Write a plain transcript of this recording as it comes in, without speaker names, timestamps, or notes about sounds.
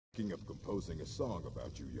thinking of composing a song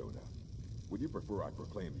about you, Yona. Would you prefer I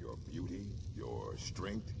proclaim your beauty, your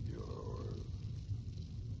strength, your...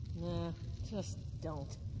 Nah, just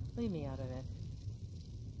don't. Leave me out of it.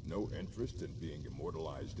 No interest in being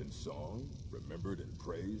immortalized in song, remembered and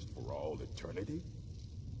praised for all eternity?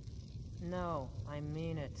 No, I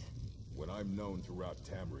mean it. When I'm known throughout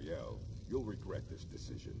Tamriel, you'll regret this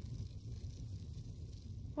decision.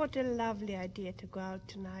 What a lovely idea to go out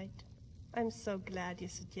tonight. I'm so glad you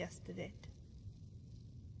suggested it.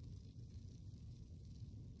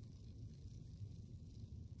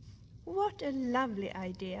 What a lovely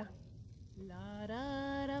idea. La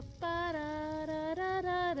da da ba da da da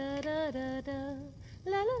da da da da da.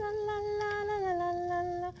 La la la la la la la la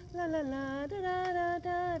la la la da da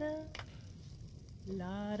da da.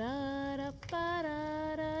 La da da ba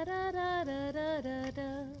da da da da da da da.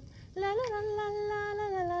 La la la la la la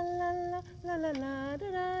la la la la la da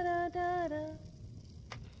da da da.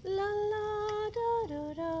 La la da da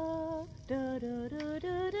da da da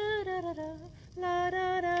da da da da. La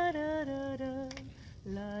da da da da da.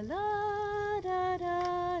 La la da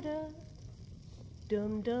da da.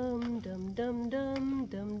 Dum dum dum dum dum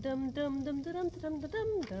dum dum dum dum dum dum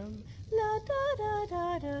dum dum. La da da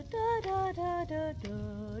da da da da da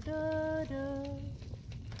da da da.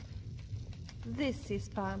 This is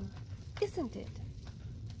fun, isn't it?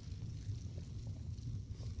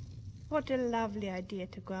 What a lovely idea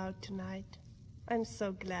to go out tonight. I'm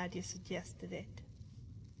so glad you suggested it.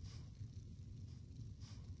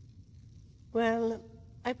 Well,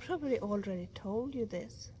 I probably already told you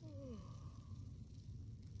this.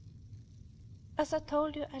 As I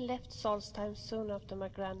told you, I left Solstheim soon after my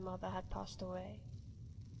grandmother had passed away.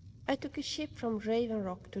 I took a ship from Raven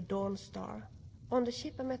Rock to Dawnstar. On the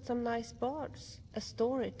ship I met some nice bards, a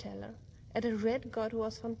storyteller, and a red god who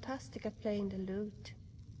was fantastic at playing the lute.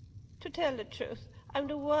 To tell the truth, I'm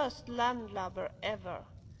the worst landlubber ever,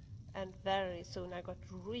 and very soon I got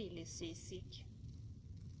really seasick.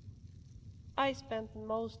 I spent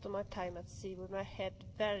most of my time at sea with my head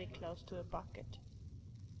very close to a bucket.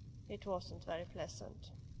 It wasn't very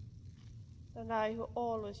pleasant. And I, who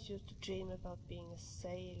always used to dream about being a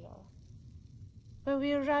sailor. When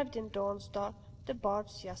we arrived in Dawnstar, the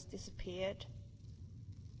bards just disappeared.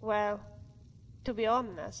 Well, to be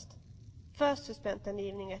honest, first we spent an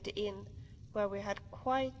evening at the inn, where we had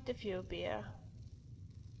quite a few beer.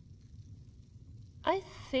 I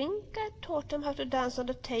think I taught them how to dance on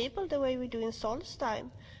the table the way we do in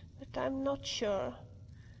Solstheim, but I'm not sure.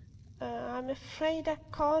 I'm afraid I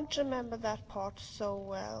can't remember that part so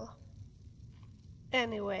well.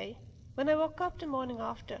 Anyway, when I woke up the morning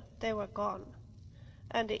after, they were gone,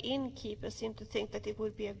 and the innkeeper seemed to think that it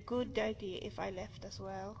would be a good idea if I left as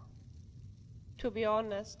well. To be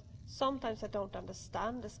honest, sometimes I don't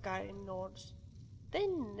understand the Skyrim Nords. They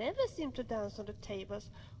never seem to dance on the tables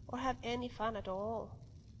or have any fun at all.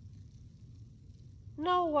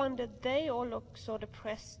 No wonder they all look so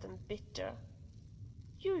depressed and bitter.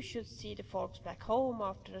 You should see the folks back home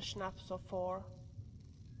after a schnapps or four.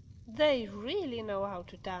 They really know how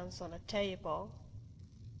to dance on a table.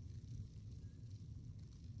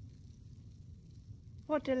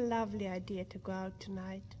 What a lovely idea to go out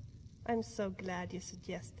tonight. I'm so glad you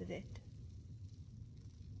suggested it.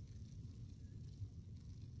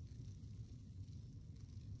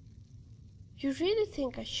 You really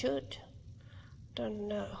think I should? Don't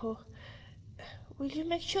know. Will you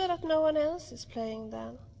make sure that no one else is playing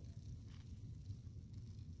then?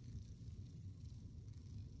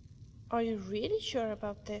 Are you really sure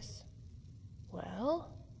about this?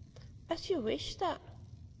 Well, as you wish then.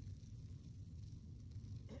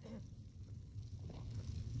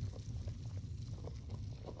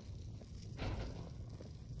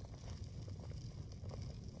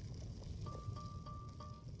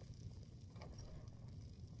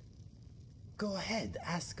 Go ahead,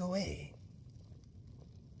 ask away.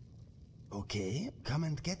 Okay, come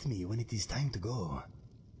and get me when it is time to go.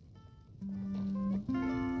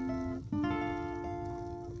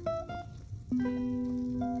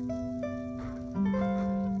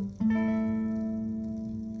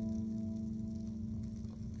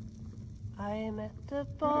 I met the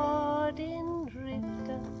bard in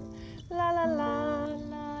Riften, la la la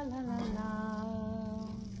la la la la.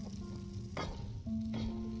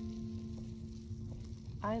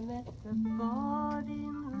 I met the bard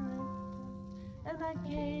in Riften, and I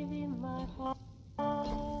gave him my heart.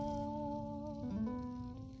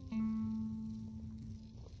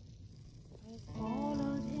 I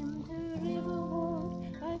followed him to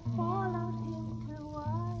Riverwood, I followed him to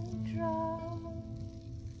White,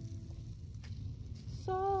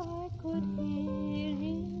 so I could hear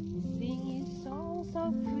him sing his songs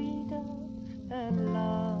of freedom. freedom and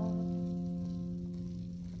love.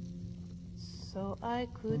 So I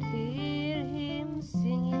could hear him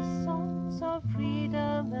singing songs of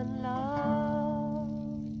freedom and love.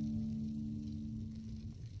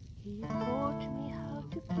 He taught me how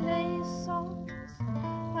to play songs.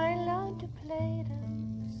 I learned to play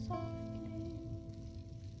them softly.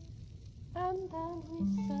 And then we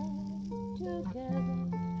sang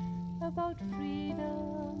together about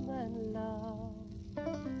freedom and love.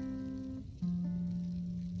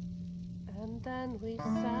 And then we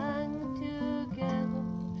sang together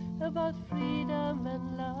about freedom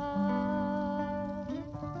and love.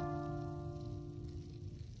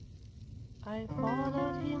 I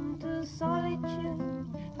followed him to solitude,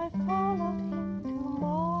 I followed him to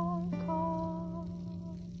Markov,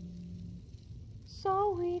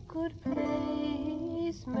 so we could play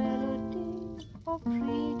his melody of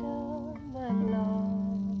freedom and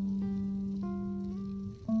love.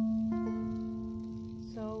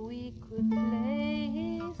 So we could play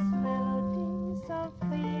his melodies of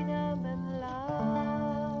freedom and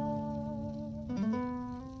love.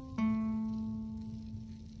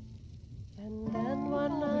 And then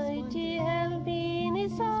one night he held me in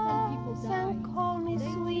his arms and called me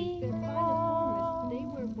sweetheart. They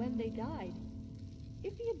were when they died.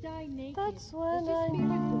 If you die naked, That's when does your I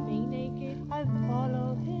spirit knew remain naked? I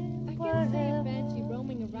follow him I can't say wherever. it fancy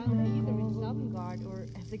roaming around either in Sovngarde or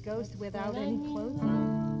as a ghost without any clothes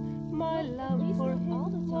on. My love least for not all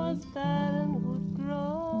him the time. was there and would grow.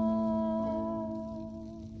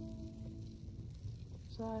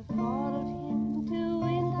 So I followed him to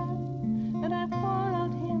Windham, and I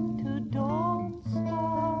followed him to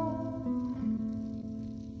Dawnstar.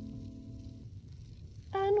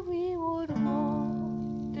 And we would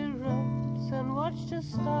walk the roads and watch the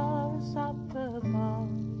stars up above.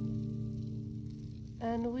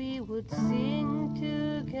 And we would sing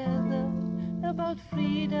together about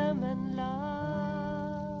freedom and love.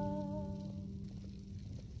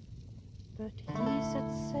 But he set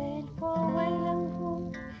sail for Wayland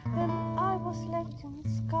Wood, and I was left in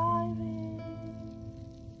Skyrim.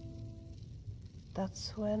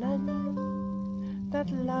 That's when I knew that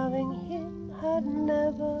loving him had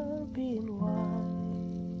never been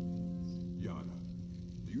wise. Yana,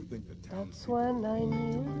 do you think the town That's when I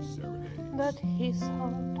knew that his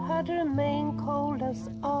heart had remained cold as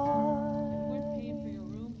Weren't ice. paying for your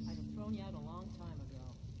room, I'd have thrown you out a long time ago.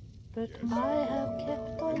 But I have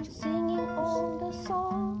kept on singing all the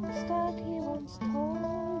songs that he once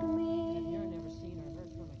told me. You're never seen or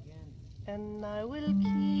heard from again. And I will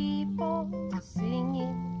keep on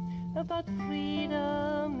singing about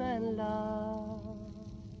freedom and love.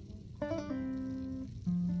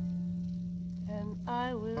 And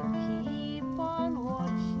I will keep on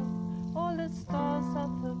watching all the stars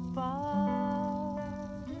up above.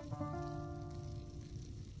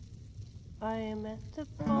 I am at the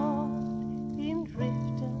port in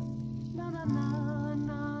Drifton, na na na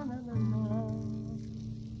na na na na.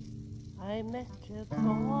 I met a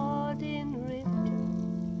god in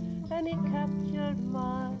Riften, and he captured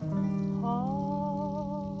my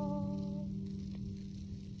heart.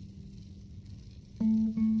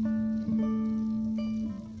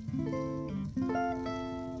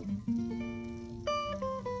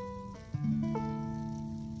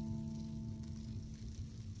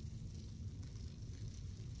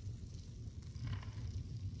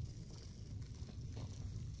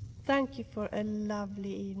 Thank you for a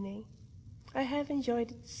lovely evening. I have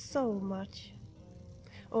enjoyed it so much.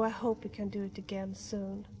 Oh, I hope we can do it again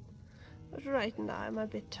soon. But right now I'm a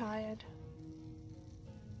bit tired.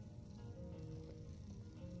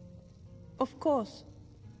 Of course.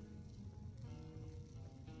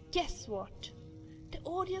 Guess what? The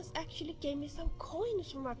audience actually gave me some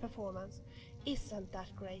coins for my performance. Isn't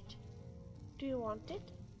that great? Do you want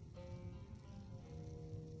it?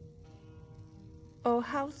 Oh,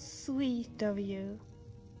 how sweet of you.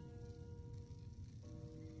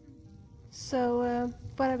 So,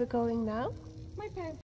 where are we going now? My parents